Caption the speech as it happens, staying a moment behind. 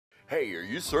Hey, are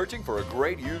you searching for a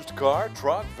great used car,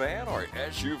 truck, van, or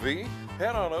SUV?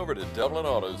 Head on over to Dublin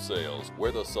Auto Sales,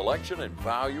 where the selection and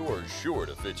value are sure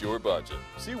to fit your budget.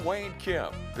 See Wayne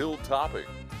Kemp, Bill Topping,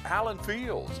 Alan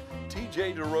Fields,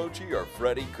 TJ DeRochi, or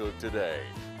Freddie Cook today.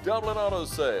 Dublin Auto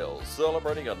Sales,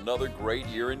 celebrating another great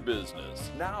year in business.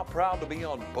 Now proud to be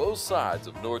on both sides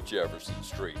of North Jefferson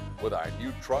Street with our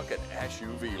new truck and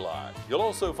SUV lot. You'll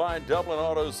also find Dublin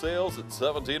Auto Sales at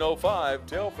 1705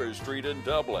 Telfair Street in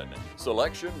Dublin.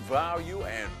 Selection, value,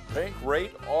 and bank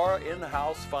rate or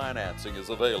in-house financing is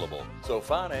available, so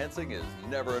financing is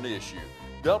never an issue.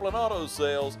 Dublin Auto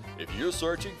Sales, if you're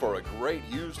searching for a great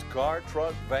used car,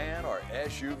 truck, van, or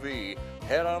SUV,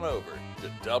 head on over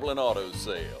to Dublin Auto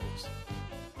Sales.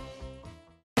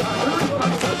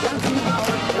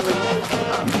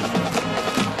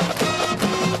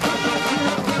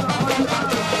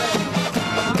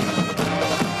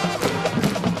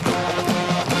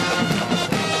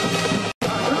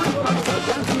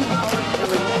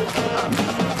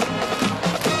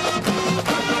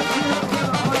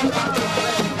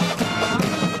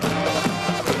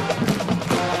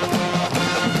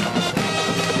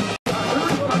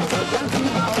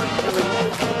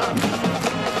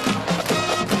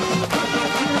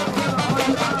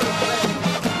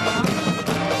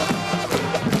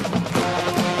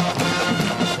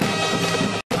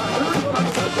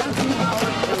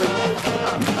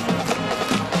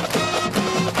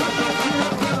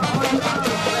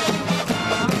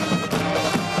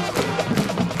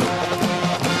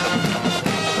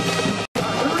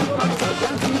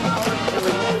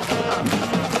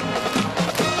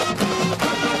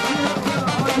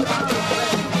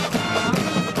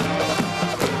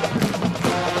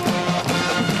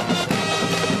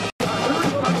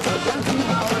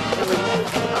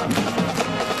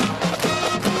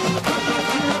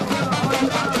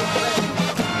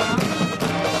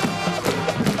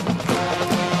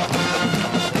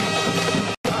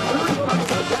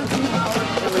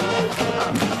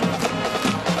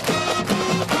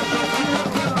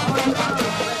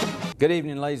 Good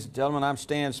evening, ladies and gentlemen. I'm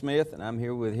Stan Smith, and I'm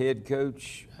here with head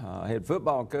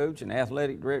football coach and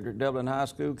athletic director at Dublin High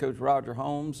School, Coach Roger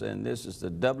Holmes, and this is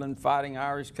the Dublin Fighting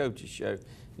Irish Coaches Show.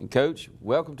 And Coach,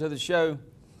 welcome to the show.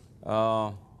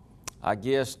 I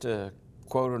guess to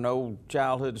quote an old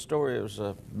childhood story, it was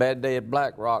a bad day at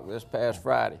Black Rock this past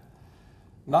Friday.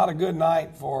 Not a good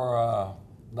night for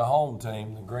the home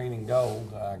team, the green and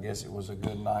gold. I guess it was a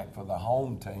good night for the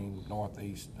home team,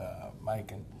 Northeast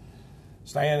Macon.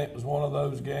 Stan, it was one of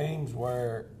those games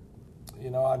where,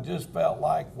 you know, I just felt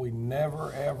like we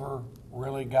never, ever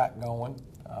really got going.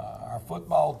 Our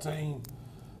football team,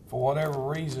 for whatever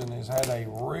reason, has had a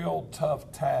real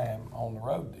tough time on the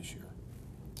road this year.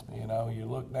 You know, you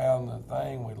look down the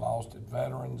thing, we lost at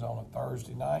Veterans on a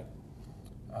Thursday night,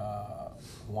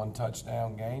 one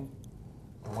touchdown game.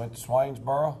 We went to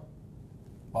Swainsboro,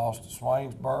 lost to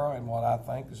Swainsboro in what I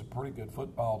think is a pretty good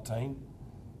football team.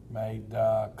 Made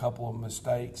a couple of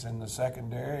mistakes in the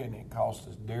secondary, and it cost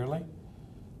us dearly.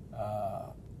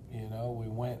 You know, we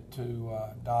went to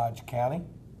Dodge County,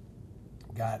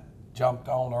 got jumped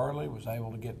on early, was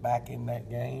able to get back in that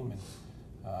game,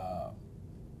 and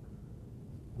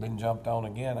then jumped on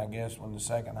again, I guess, when the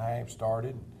second half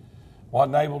started.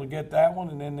 Wasn't able to get that one,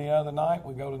 and then the other night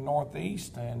we go to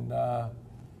Northeast and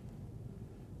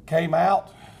came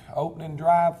out, opening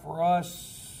drive for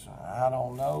us, I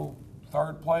don't know,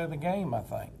 third play of the game, I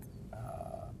think.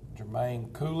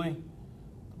 Jermaine Cooley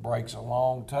breaks a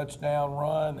long touchdown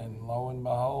run, and lo and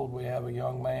behold, we have a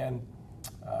young man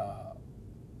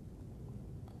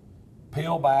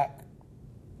peel back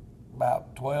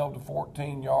about 12 to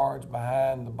 14 yards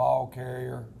behind the ball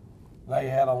carrier. They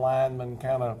had a lineman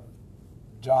kind of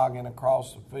jogging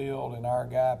across the field, and our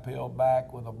guy peeled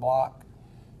back with a block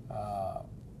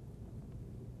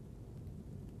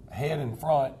head in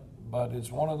front. But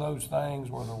it's one of those things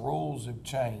where the rules have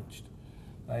changed.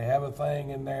 They have a thing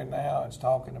in there now, it's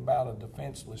talking about a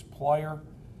defenseless player,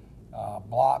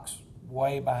 blocks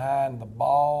way behind the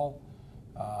ball,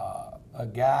 a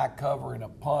guy covering a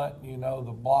punt. You know,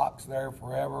 the block's there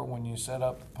forever when you set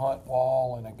up the punt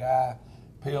wall and a guy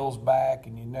peels back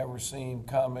and you never see him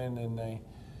coming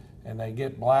and they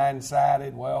get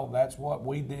blindsided. Well, that's what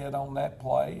we did on that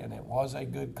play, and it was a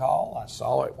good call. I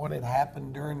saw it when it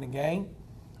happened during the game.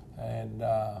 And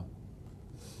there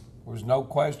was no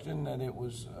question that it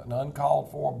was an uncalled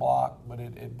for block, but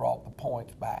it brought the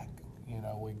points back. You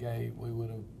know, we would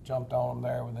have jumped on them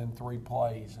there within 3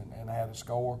 plays and had a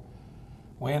score.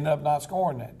 We ended up not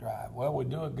scoring that drive. Well, we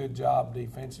do a good job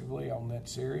defensively on that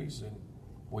series, and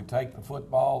we take the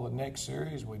football the next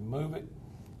series, we move it.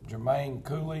 Jermaine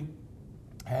Cooley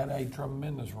had a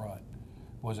tremendous run.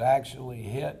 Was actually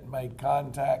hit, made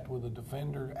contact with a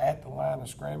defender at the line of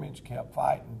scrimmage, kept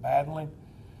fighting, battling.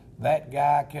 That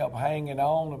guy kept hanging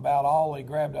on. About all he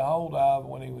grabbed a hold of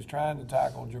when he was trying to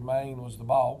tackle Jermaine was the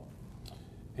ball.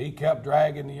 He kept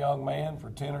dragging the young man for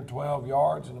 10 or 12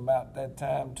 yards, and about that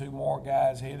time, 2 more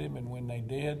guys hit him, and when they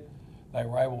did, they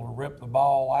were able to rip the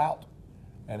ball out,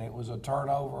 and it was a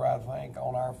turnover, I think,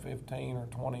 on our 15 or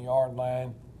 20-yard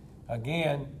line.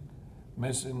 Again,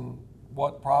 missing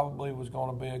what probably was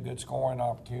going to be a good scoring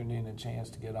opportunity and a chance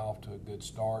to get off to a good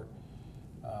start.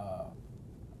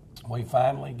 We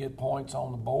finally get points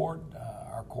on the board.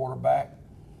 Our quarterback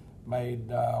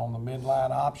made on the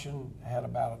midline option, had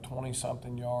about a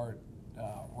 20-something yard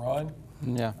run.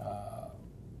 Yeah.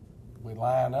 We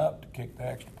line up to kick the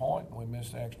extra point, and we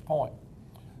miss the extra point.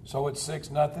 So it's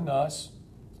 6-0 us.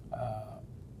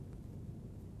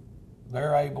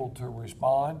 They're able to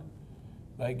respond.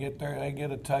 They get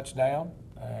a touchdown,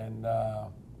 and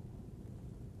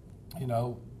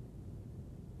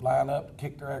line up,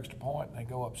 kick their extra point, and they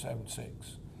go up 7-6.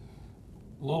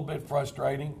 A little bit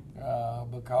frustrating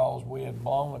because we had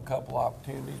blown a couple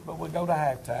opportunities, but we go to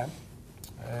halftime,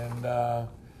 and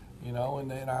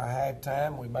and in our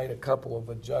halftime we made a couple of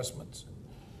adjustments,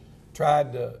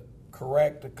 tried to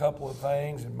correct a couple of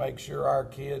things and make sure our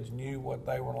kids knew what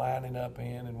they were lining up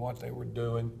in and what they were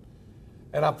doing.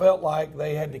 And I felt like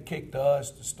they had to kick to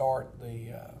us to start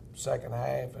the second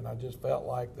half, and I just felt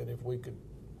like that if we could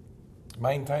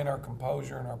maintain our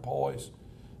composure and our poise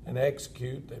and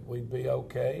execute, that we'd be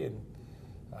okay. And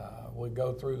we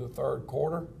go through the third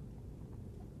quarter,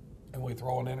 and we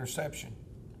throw an interception,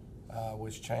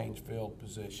 which changed field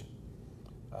position.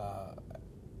 A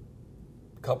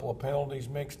couple of penalties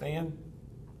mixed in,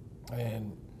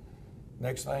 and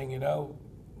next thing you know,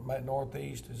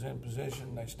 Northeast is in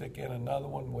position. They stick in another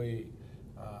one. We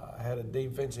had a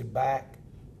defensive back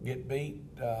get beat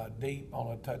deep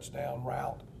on a touchdown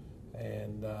route,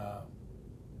 and I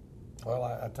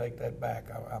take that back.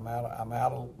 I'm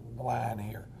out of line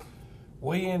here.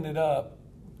 We ended up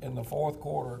in the fourth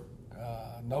quarter,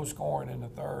 no scoring in the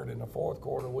third. In the fourth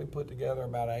quarter, we put together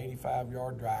about an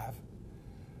 85-yard drive,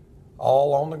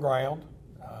 all on the ground,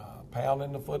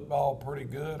 pounding the football pretty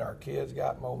good. Our kids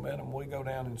got momentum. We go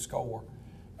down and score,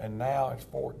 and now it's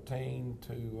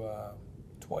 14-12.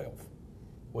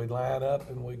 We line up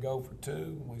and we go for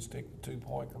 2. We stick the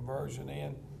 2-point conversion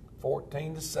in,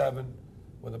 14-7,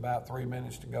 with about 3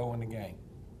 minutes to go in the game.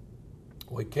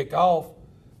 We kick off.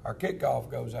 Our kickoff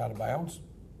goes out of bounds.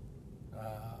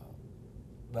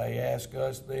 They ask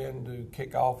us then to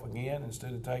kick off again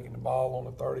instead of taking the ball on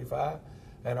the 35.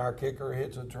 And our kicker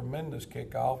hits a tremendous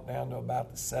kickoff down to about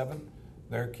the 7.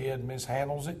 Their kid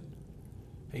mishandles it.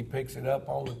 He picks it up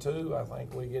on the 2. I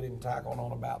think we get him tackled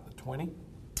on about the 20.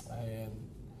 And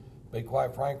to be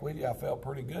quite frank with you, I felt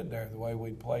pretty good there, the way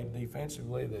we played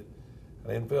defensively, that I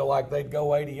didn't feel like they'd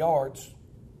go 80 yards.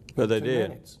 But they 2 did.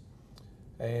 minutes.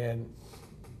 And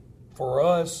for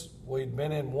us, we'd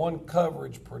been in one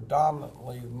coverage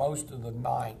predominantly most of the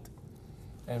night,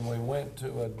 and we went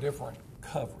to a different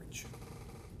coverage.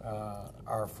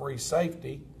 Our free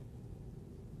safety,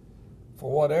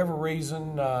 for whatever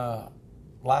reason,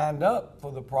 lined up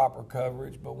for the proper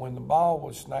coverage, but when the ball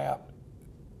was snapped,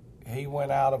 he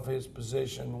went out of his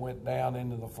position, went down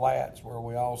into the flats where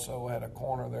we also had a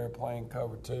corner there playing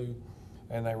cover 2,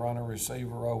 and they run a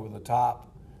receiver over the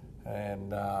top,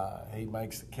 and he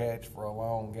makes the catch for a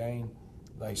long gain.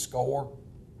 They score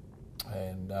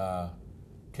and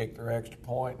kick their extra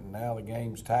point, and now the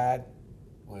game's tied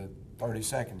with 30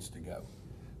 seconds to go.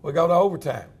 We go to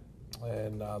overtime,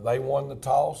 and they won the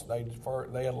toss. They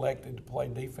elected to play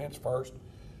defense first,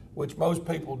 which most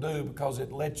people do because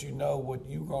it lets you know what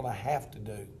you're going to have to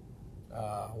do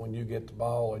when you get the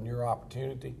ball and your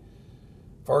opportunity.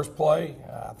 First play,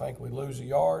 I think we lose a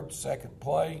yard. Second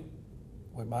play,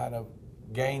 we might have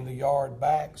gained the yard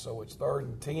back, so it's 3rd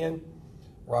and 10.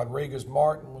 Rodriguez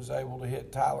Martin was able to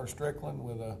hit Tyler Strickland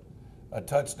with a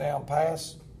touchdown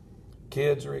pass.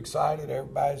 Kids are excited.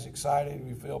 Everybody's excited.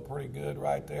 We feel pretty good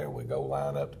right there. We go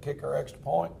line up to kick our extra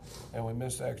point, and we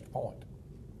miss the extra point.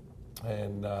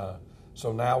 And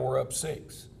so now we're up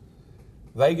 6.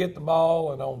 They get the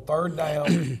ball, and on 3rd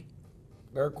down,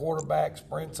 their quarterback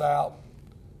sprints out,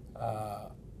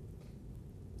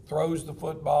 throws the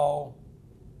football.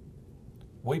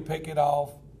 We pick it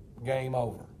off. Game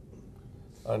over.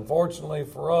 Unfortunately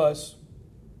for us,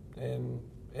 in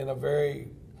a very,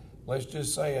 let's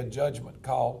just say, a judgment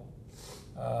call,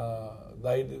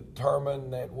 they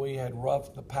determined that we had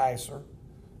roughed the passer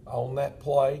on that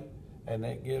play, and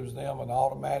that gives them an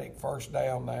automatic first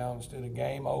down now instead of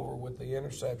game over with the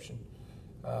interception.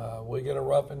 We get a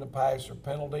roughing the passer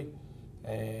penalty,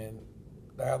 and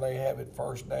now they have it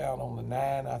first down on the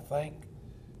 9, I think.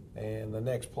 And the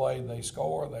next play they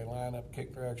score, they line up,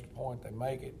 kick their extra point, they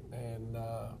make it, and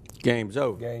game's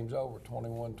over. Game's over,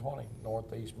 21-20,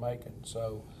 Northeast Macon.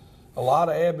 So a lot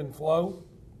of ebb and flow.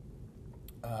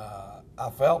 I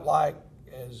felt like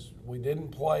as we didn't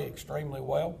play extremely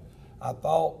well, I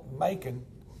thought Macon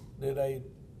did a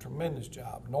tremendous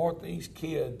job. Northeast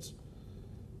kids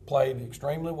played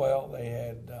extremely well. They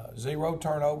had 0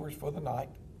 turnovers for the night.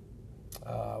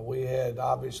 We had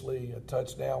obviously a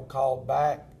touchdown called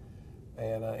back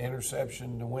and an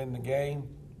interception to win the game.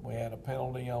 We had a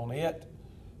penalty on it.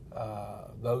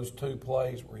 Those 2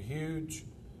 plays were huge.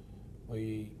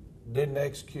 We didn't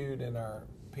execute in our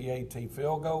PAT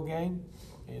field goal game.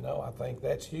 You know, I think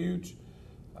that's huge.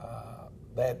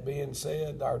 That being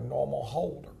said, our normal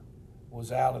holder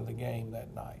was out of the game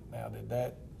that night. Now, did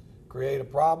that create a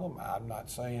problem? I'm not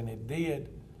saying it did,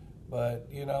 but,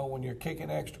 you know, when you're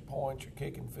kicking extra points, you're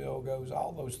kicking field goals,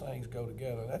 all those things go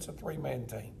together. That's a 3-man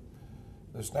team.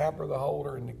 The snapper, the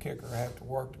holder, and the kicker have to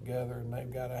work together, and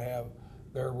they've got to have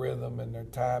their rhythm and their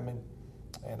timing.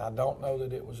 And I don't know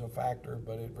that it was a factor,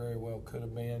 but it very well could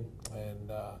have been. And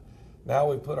now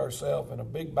we put ourselves in a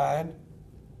big bind,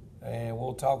 and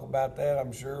we'll talk about that,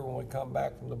 I'm sure, when we come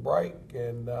back from the break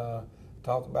and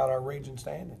talk about our region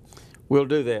standings. We'll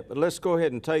do that, but let's go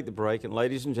ahead and take the break. And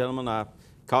ladies and gentlemen, I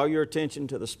call your attention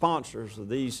to the sponsors of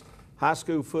these high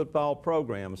school football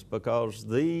programs, because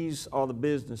these are the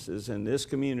businesses in this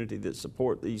community that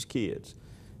support these kids.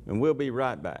 And we'll be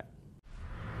right back.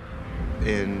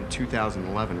 In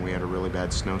 2011, we had a really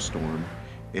bad snowstorm,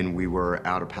 and we were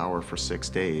out of power for 6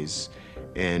 days,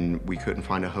 and we couldn't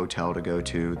find a hotel to go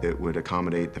to that would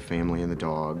accommodate the family and the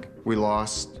dog. We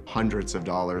lost hundreds of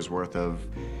dollars worth of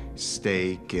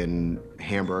steak and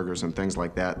hamburgers and things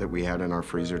like that we had in our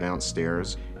freezer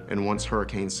downstairs. And once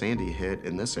Hurricane Sandy hit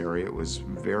in this area, it was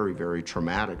very, very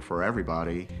traumatic for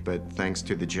everybody. But thanks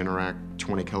to the Generac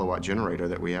 20 kilowatt generator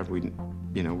that we have, we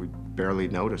barely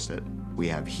noticed it. We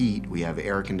have heat, we have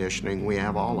air conditioning, we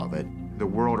have all of it. The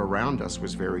world around us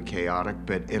was very chaotic,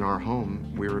 but in our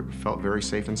home, we felt very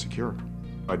safe and secure.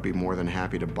 I'd be more than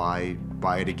happy to buy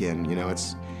it again. You know,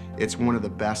 it's one of the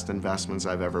best investments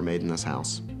I've ever made in this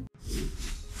house.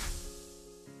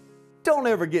 Don't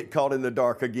ever get caught in the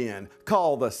dark again.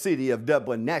 Call the City of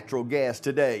Dublin Natural Gas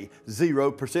today.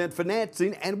 0%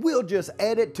 financing, and we'll just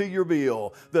add it to your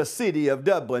bill. The City of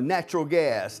Dublin Natural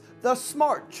Gas, the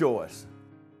smart choice.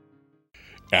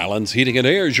 Allen's Heating and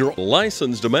Air is your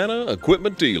licensed Amana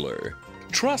equipment dealer.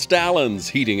 Trust Allen's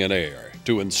Heating and Air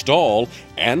to install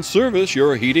and service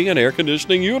your heating and air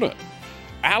conditioning unit.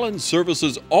 Allen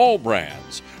services all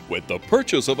brands. With the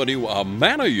purchase of a new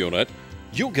Amana unit,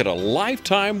 you'll get a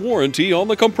lifetime warranty on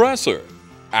the compressor.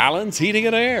 Allen's Heating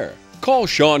and Air. Call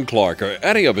Sean Clark or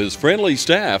any of his friendly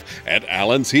staff at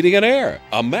Allen's Heating and Air.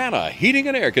 Amana Heating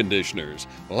and Air Conditioners.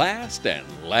 Last and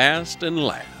last and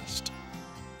last.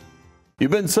 You've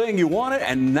been saying you want it,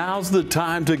 and now's the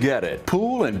time to get it.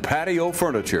 Pool and patio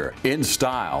furniture in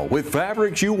style with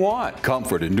fabrics you want,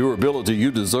 comfort and durability you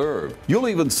deserve. You'll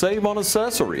even save on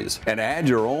accessories and add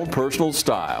your own personal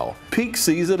style. Peak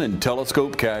season and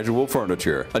telescope casual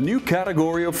furniture, a new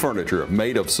category of furniture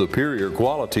made of superior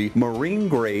quality marine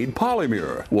grade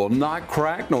polymer, will not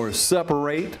crack nor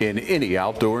separate in any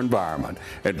outdoor environment,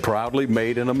 and proudly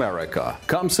made in America.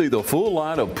 Come see the full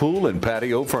line of pool and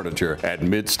patio furniture at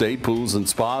Mid-State Pools and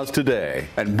Spas today,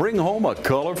 and bring home a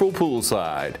colorful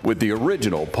poolside with the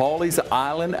original Pawleys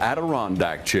Island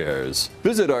Adirondack chairs.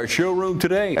 Visit our showroom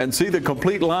today and see the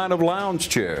complete line of lounge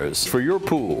chairs for your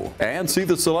pool, and see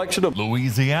the selection of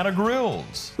Louisiana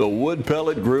grills, the wood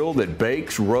pellet grill that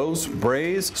bakes, roasts,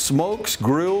 braise, smokes,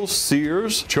 grills,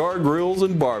 sears, char grills,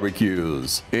 and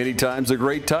barbecues. Anytime's a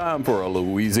great time for a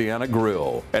Louisiana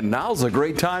grill, and now's a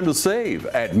great time to save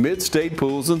at Mid-State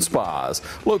Pools and Spas,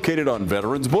 located on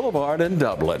Veterans Boulevard in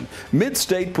Dublin.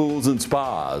 Mid-State Pools and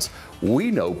Spas. We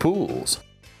know pools.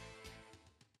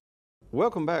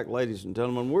 Welcome back, ladies and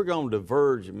gentlemen. We're going to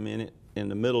diverge a minute in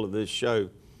the middle of this show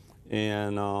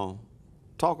and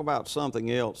talk about something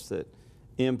else that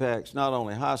impacts not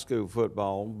only high school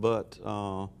football, but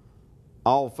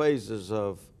all phases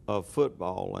of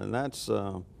football, and that's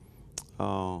the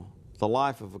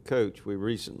life of a coach. We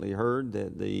recently heard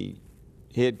that the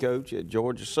head coach at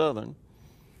Georgia Southern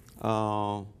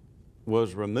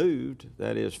was removed,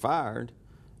 that is fired.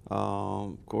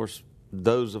 Of course,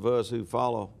 those of us who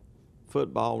follow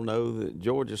football know that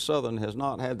Georgia Southern has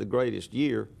not had the greatest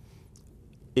year,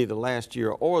 either last year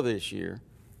or this year.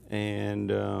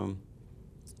 And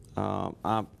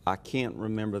I can't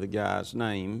remember the guy's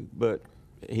name, but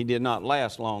he did not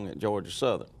last long at Georgia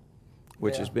Southern,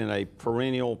 which has been a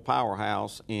perennial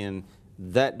powerhouse in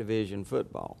that division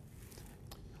football.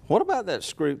 What about that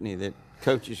scrutiny that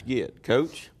coaches get,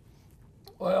 Coach?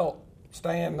 Well,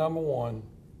 Stan, number one,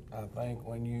 I think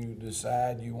when you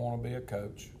decide you want to be a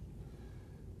coach,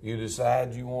 you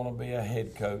decide you want to be a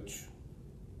head coach,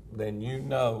 then you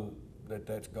know that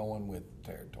that's going with the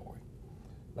territory.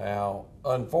 Now,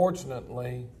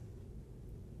 unfortunately,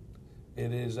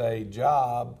 it is a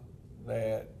job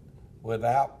that,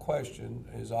 without question,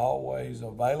 is always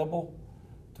available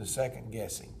to second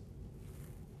guessing.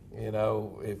 You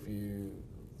know, if you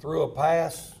threw a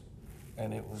pass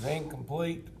and it was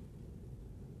incomplete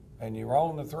and you're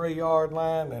on the 3-yard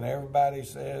line, then everybody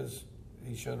says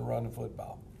he should have run the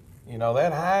football. You know,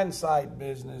 that hindsight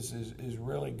business is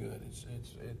really good.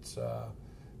 It's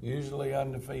usually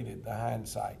undefeated, the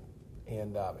hindsight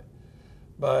end of it.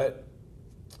 But,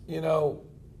 you know,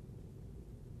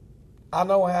 I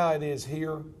know how it is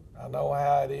here. I know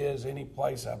how it is any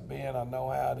place I've been. I know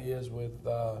how it is with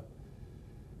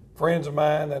friends of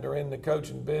mine that are in the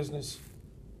coaching business.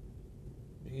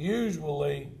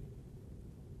 Usually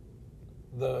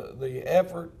the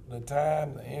effort, the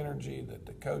time, the energy that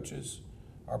the coaches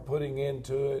are putting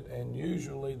into it, and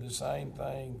usually the same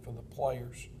thing for the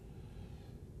players,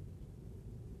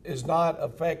 is not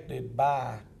affected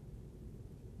by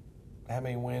how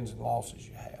many wins and losses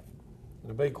you have.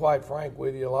 To be quite frank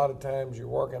with you, a lot of times you're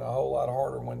working a whole lot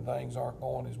harder when things aren't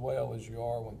going as well as you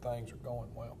are when things are going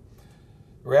well.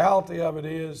 The reality of it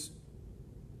is,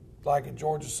 like at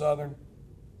Georgia Southern,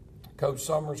 Coach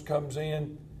Summers comes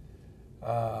in.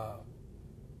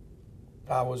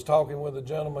 I was talking with a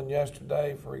gentleman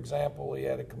yesterday, for example. He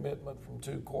had a commitment from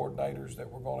 2 coordinators that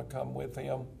were going to come with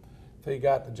him. If he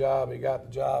got the job, he got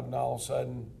the job, and all of a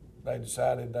sudden they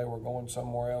decided they were going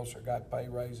somewhere else or got pay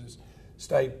raises,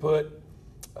 stayed put.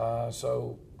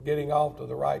 So getting off to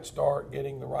the right start,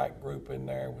 getting the right group in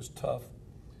there was tough.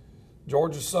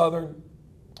 Georgia Southern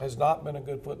has not been a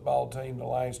good football team the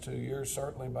last 2 years,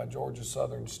 certainly by Georgia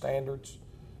Southern standards.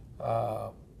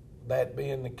 That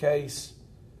being the case,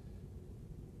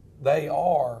 they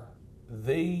are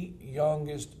the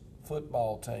youngest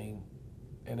football team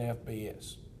in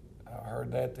FBS. I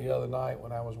heard that the other night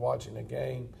when I was watching a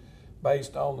game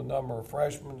based on the number of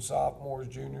freshmen, sophomores,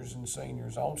 juniors, and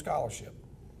seniors on scholarship.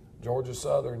 Georgia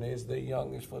Southern is the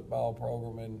youngest football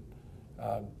program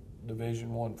in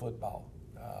Division I football.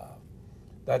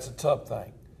 That's a tough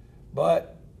thing.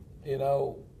 But, you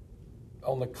know,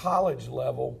 on the college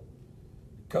level,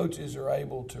 coaches are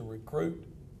able to recruit.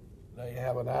 They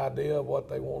have an idea of what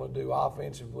they want to do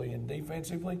offensively and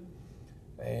defensively,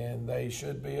 and they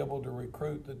should be able to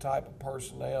recruit the type of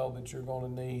personnel that you're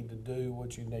going to need to do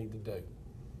what you need to do.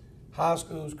 High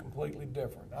school is completely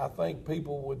different. I think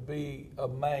people would be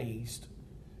amazed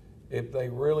if they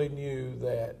really knew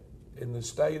that in the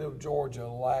state of Georgia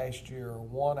last year,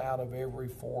 1 out of every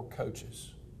 4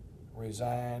 coaches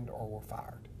resigned or were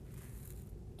fired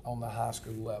on the high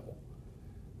school level.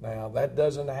 Now, that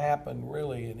doesn't happen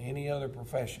really in any other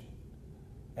profession.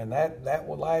 And that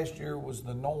last year was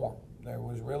the norm. There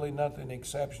was really nothing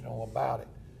exceptional about it.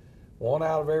 1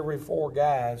 out of every 4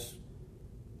 guys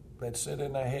that sit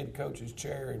in a head coach's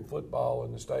chair in football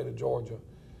in the state of Georgia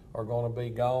are going to be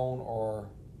gone, or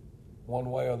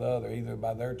one way or the other, either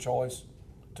by their choice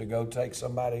to go take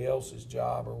somebody else's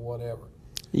job or whatever.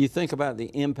 You think about the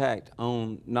impact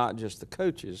on not just the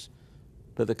coaches,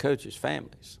 but the coaches'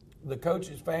 families. The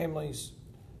coaches' families,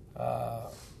 you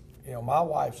know, my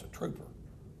wife's a trooper,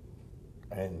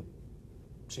 and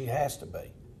she has to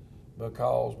be,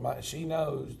 because she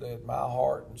knows that my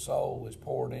heart and soul is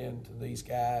poured into these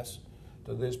guys,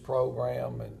 to this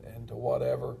program, and to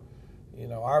whatever. You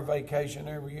know, our vacation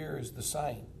every year is the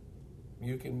same.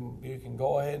 You can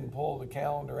go ahead and pull the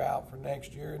calendar out for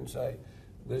next year and say,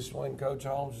 this is when Coach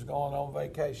Holmes is going on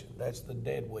vacation. That's the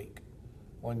dead week,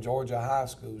 when Georgia High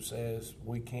School says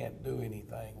we can't do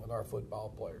anything with our football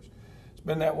players. It's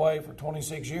been that way for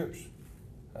 26 years.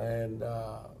 And,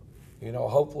 you know,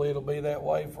 hopefully it'll be that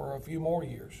way for a few more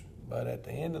years. But at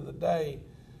the end of the day,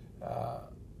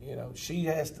 you know, she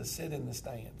has to sit in the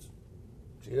stands.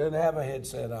 She doesn't have a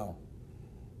headset on.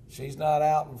 She's not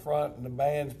out in front and the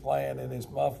band's playing and it's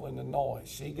muffling the noise.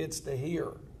 She gets to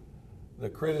hear the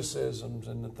criticisms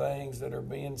and the things that are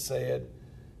being said.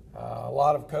 A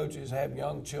lot of coaches have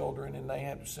young children and they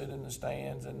have to sit in the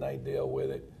stands and they deal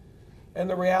with it. And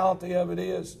the reality of it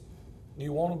is,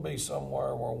 you want to be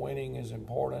somewhere where winning is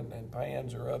important and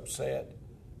fans are upset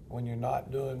when you're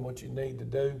not doing what you need to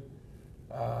do.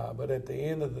 But at the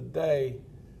end of the day,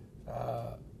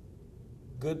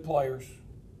 good players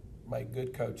make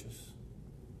good coaches.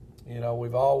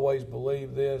 we've always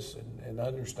believed this and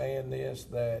understand this,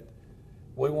 that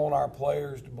we want our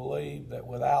players to believe that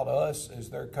without us as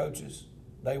their coaches,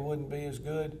 they wouldn't be as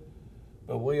good.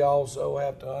 But we also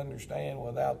have to understand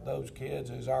without those kids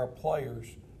as our players,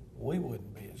 we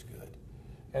wouldn't be as good.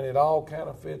 And it all kind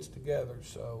of fits together.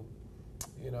 So,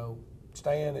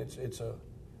 Stan, it's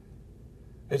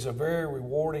a very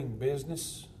rewarding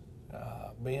business,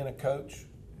 being a coach.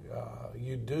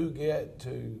 You do get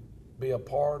to be a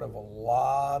part of a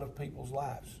lot of people's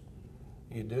lives.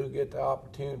 You do get the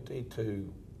opportunity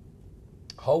to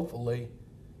hopefully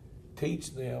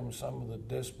teach them some of the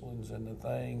disciplines and the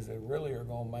things that really are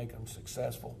going to make them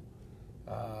successful.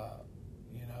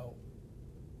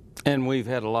 And we've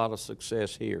had a lot of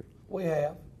success here. We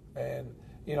have. And,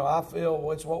 I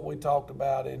feel it's what we talked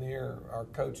about in here, our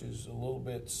coaches, a little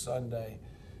bit Sunday.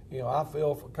 I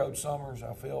feel for Coach Summers.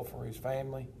 I feel for his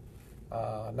family.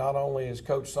 Not only is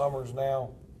Coach Summers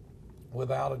now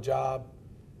without a job,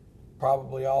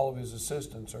 probably all of his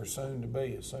assistants are soon to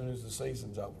be as soon as the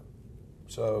season's over.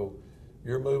 So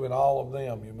you're moving all of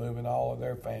them. You're moving all of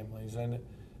their families. And,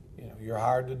 you're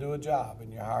hired to do a job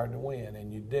and you're hired to win,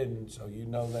 and you didn't, so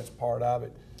that's part of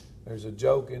it. There's a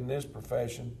joke in this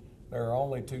profession. There are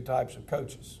only two types of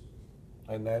coaches,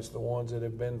 and that's the ones that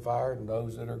have been fired and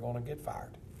those that are going to get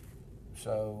fired.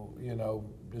 So,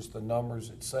 just the numbers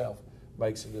itself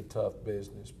makes it a tough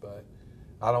business. But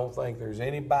I don't think there's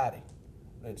anybody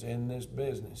that's in this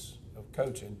business of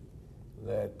coaching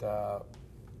that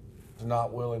is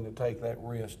not willing to take that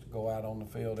risk to go out on the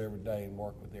field every day and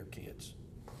work with their kids.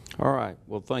 All right.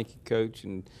 Well, thank you, Coach.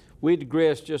 And we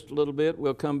digress just a little bit.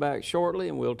 We'll come back shortly,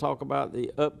 and we'll talk about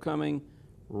the upcoming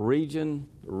region,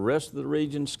 the rest of the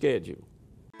region schedule.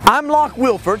 I'm Locke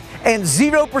Wilford, and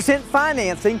 0%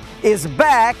 financing is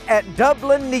back at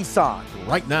Dublin Nissan.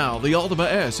 Right now, the Altima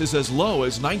S is as low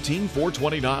as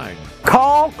 $19,429.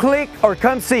 Call, click, or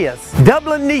come see us.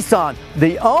 Dublin Nissan,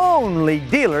 the only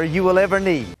dealer you will ever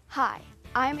need. Hi,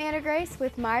 I'm Anna Grace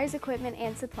with Myers Equipment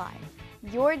and Supply,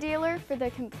 your dealer for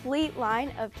the complete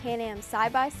line of Can-Am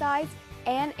side-by-sides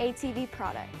and ATV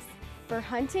products. For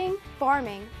hunting,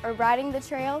 farming, or riding the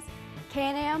trails,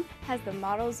 Can-Am has the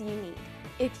models you need.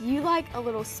 If you like a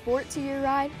little sport to your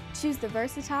ride, choose the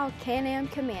versatile Can-Am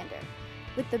Commander.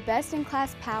 With the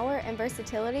best-in-class power and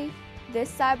versatility, this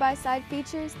side-by-side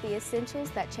features the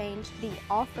essentials that change the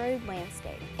off-road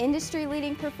landscape.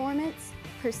 Industry-leading performance,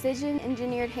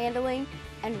 precision-engineered handling,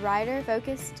 and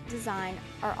rider-focused design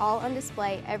are all on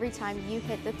display every time you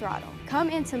hit the throttle. Come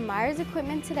into Myers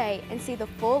Equipment today and see the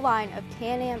full line of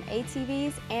Can-Am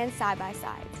ATVs and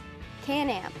side-by-sides.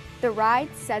 Can-Am, the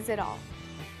ride says it all.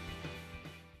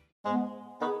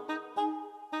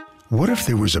 What if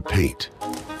there was a paint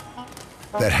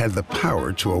that had the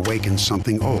power to awaken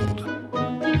something old,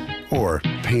 or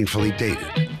painfully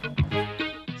dated,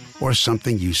 or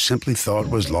something you simply thought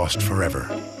was lost forever?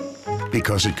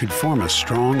 Because it could form a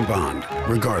strong bond,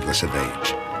 regardless of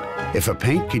age. If a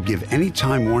paint could give any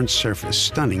time-worn surface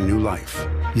stunning new life,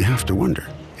 you have to wonder,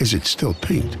 is it still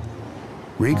paint?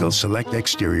 Regal Select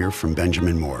Exterior from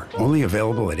Benjamin Moore, only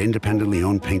available at independently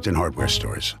owned paint and hardware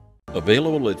stores.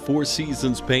 Available at Four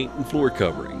Seasons Paint and Floor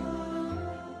Covering.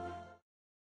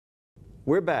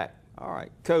 We're back. All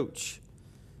right, Coach,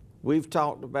 we've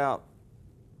talked about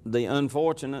the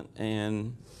unfortunate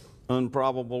and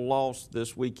improbable loss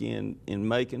this weekend in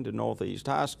Macon to Northeast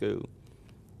High School,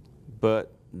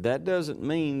 but that doesn't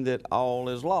mean that all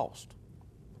is lost.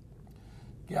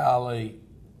 Golly,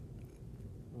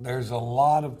 there's a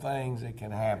lot of things that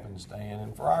can happen, Stan,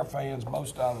 and for our fans,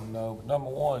 most of them know, but number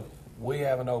one, we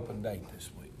have an open date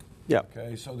this week. Yep.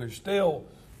 Okay, so there's still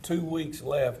 2 weeks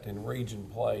left in region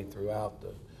play throughout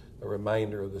the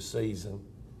remainder of the season.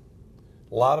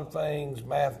 A lot of things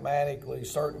mathematically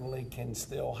certainly can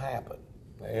still happen.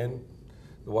 And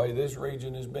the way this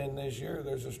region has been this year,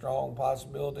 there's a strong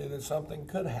possibility that something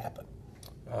could happen.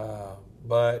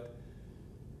 But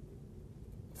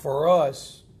for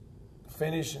us,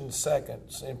 finishing second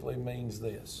simply means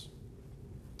this.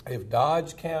 If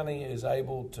Dodge County is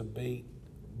able to beat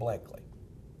Bleckley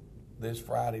this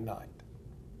Friday night,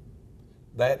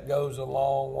 that goes a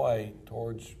long way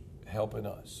towards helping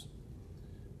us.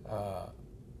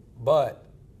 But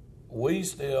we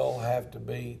still have to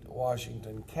beat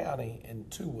Washington County in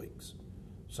 2 weeks.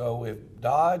 So if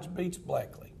Dodge beats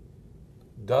Bleckley,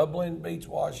 Dublin beats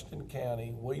Washington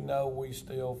County, we know we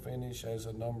still finish as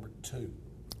a number 2.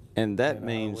 And that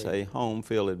means a home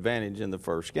field advantage in the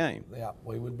first game. Yeah,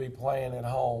 we would be playing at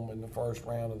home in the first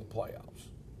round of the playoffs.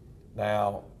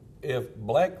 Now, if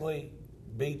Bleckley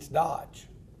beats Dodge,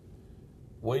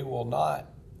 we will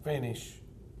not finish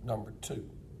number 2.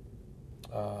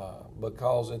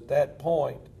 because at that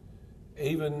point,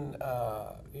 even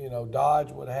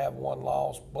Dodge would have one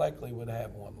loss, Bleckley would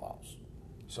have one loss.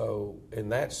 So in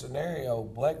that scenario,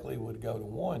 Bleckley would go to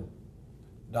 1,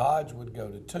 Dodge would go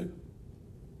to 2.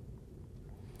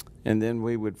 And then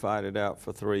we would fight it out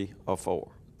for 3 or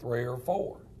 4. 3 or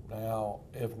 4. Now,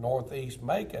 if Northeast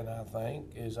Macon, I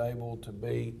think, is able to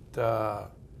beat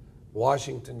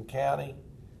Washington County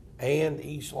and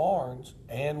East Lawrence,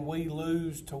 and we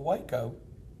lose to Waco,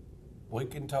 we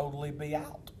can totally be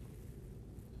out.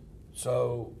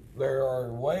 So there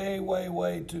are way, way,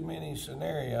 way too many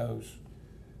scenarios.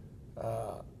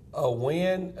 A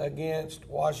win against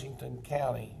Washington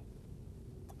County,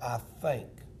 I think,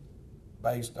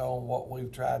 based on what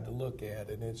we've tried to look at,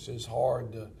 and it's just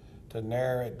hard to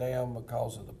narrow it down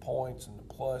because of the points and the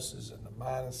pluses and the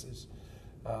minuses,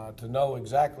 to know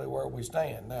exactly where we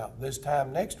stand. Now, this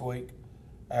time next week,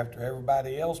 after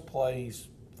everybody else plays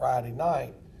Friday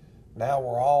night, now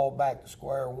we're all back to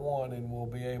square one, and we'll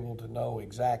be able to know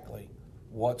exactly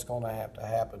what's going to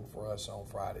happen for us on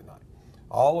Friday night.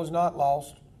 All is not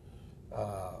lost.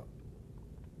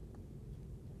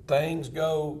 Things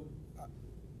go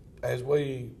as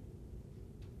we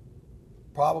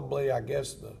probably, I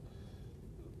guess,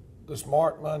 the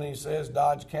smart money says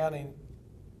Dodge County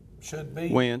should be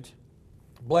wins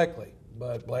Bleckley,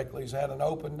 but Bleckley's had an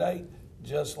open date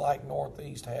just like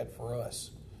Northeast had for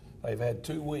us. They've had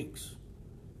 2 weeks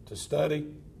to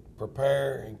study,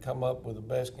 prepare, and come up with the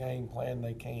best game plan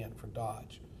they can for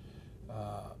Dodge.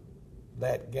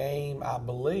 That game, I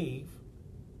believe,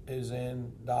 is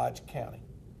in Dodge County.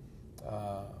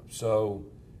 So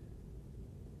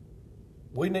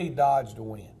we need Dodge to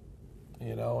win,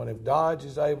 and if Dodge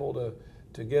is able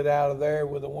to get out of there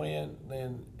with a win,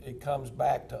 then it comes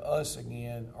back to us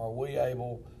again. Are we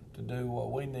able to do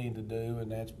what we need to do,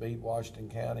 and that's beat Washington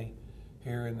County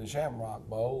here in the Shamrock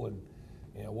Bowl? And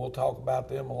we'll talk about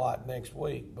them a lot next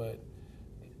week, but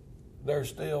they're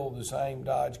still the same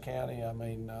Dodge County. I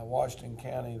mean, Washington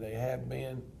County, they have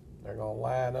been. They're going to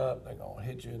line up. They're going to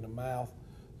hit you in the mouth.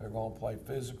 They're going to play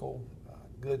physical,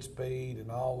 good speed,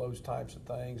 and all those types of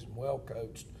things, and well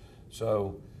coached.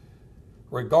 So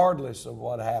regardless of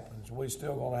what happens, we're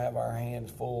still going to have our hands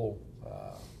full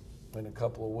in a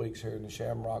couple of weeks here in the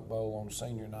Shamrock Bowl on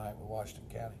senior night with Washington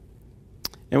County.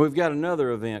 And we've got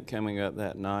another event coming up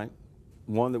that night,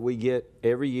 one that we get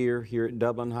every year here at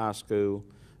Dublin High School,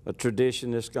 a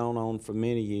tradition that's gone on for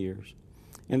many years,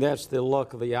 and that's the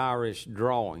Luck of the Irish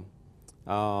drawing.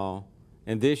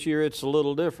 And this year it's a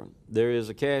little different. There is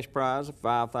a cash prize of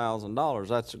 $5,000.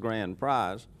 That's the grand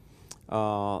prize.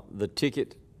 The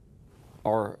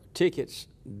tickets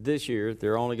this year,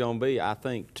 they're only going to be, I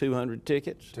think, 200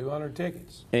 tickets. 200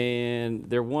 tickets. And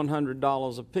they're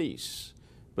 $100 a piece.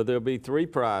 But there'll be 3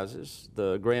 prizes.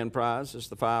 The grand prize is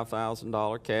the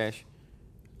 $5,000 cash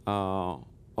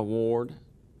award,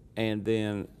 and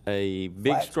then a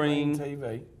big screen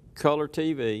TV, color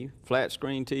TV, flat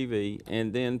screen TV,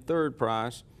 and then third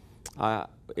prize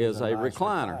is a nice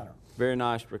recliner, very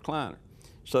nice recliner.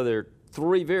 So there are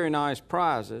 3 very nice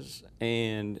prizes,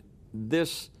 and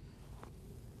this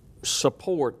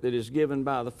support that is given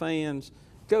by the fans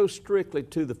goes strictly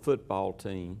to the football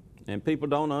team. And people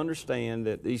don't understand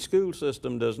that the school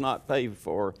system does not pay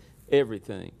for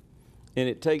everything. And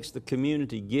it takes the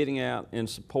community getting out and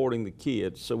supporting the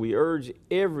kids. So we urge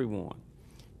everyone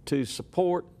to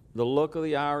support the Luck of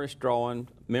the Irish drawing,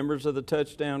 members of the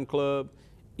Touchdown Club.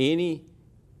 Any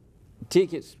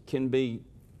tickets can be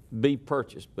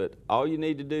purchased, but all you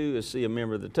need to do is see a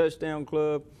member of the Touchdown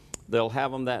Club. They'll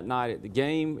have them that night at the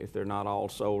game if they're not all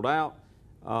sold out.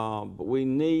 But we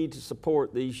need to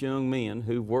support these young men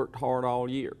who've worked hard all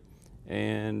year.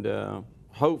 And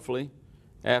hopefully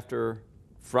after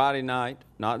Friday night,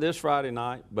 not this Friday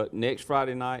night, but next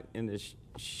Friday night in the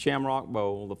Shamrock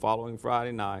Bowl, the following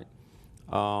Friday night,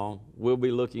 we'll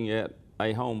be looking at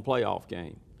a home playoff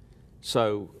game.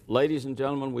 So, ladies and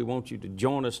gentlemen, we want you to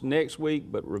join us next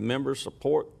week, but remember,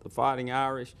 support the Fighting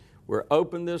Irish. We're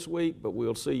open this week, but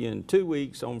we'll see you in 2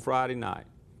 weeks on Friday night,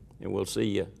 and we'll see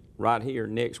you right here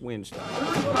next Wednesday.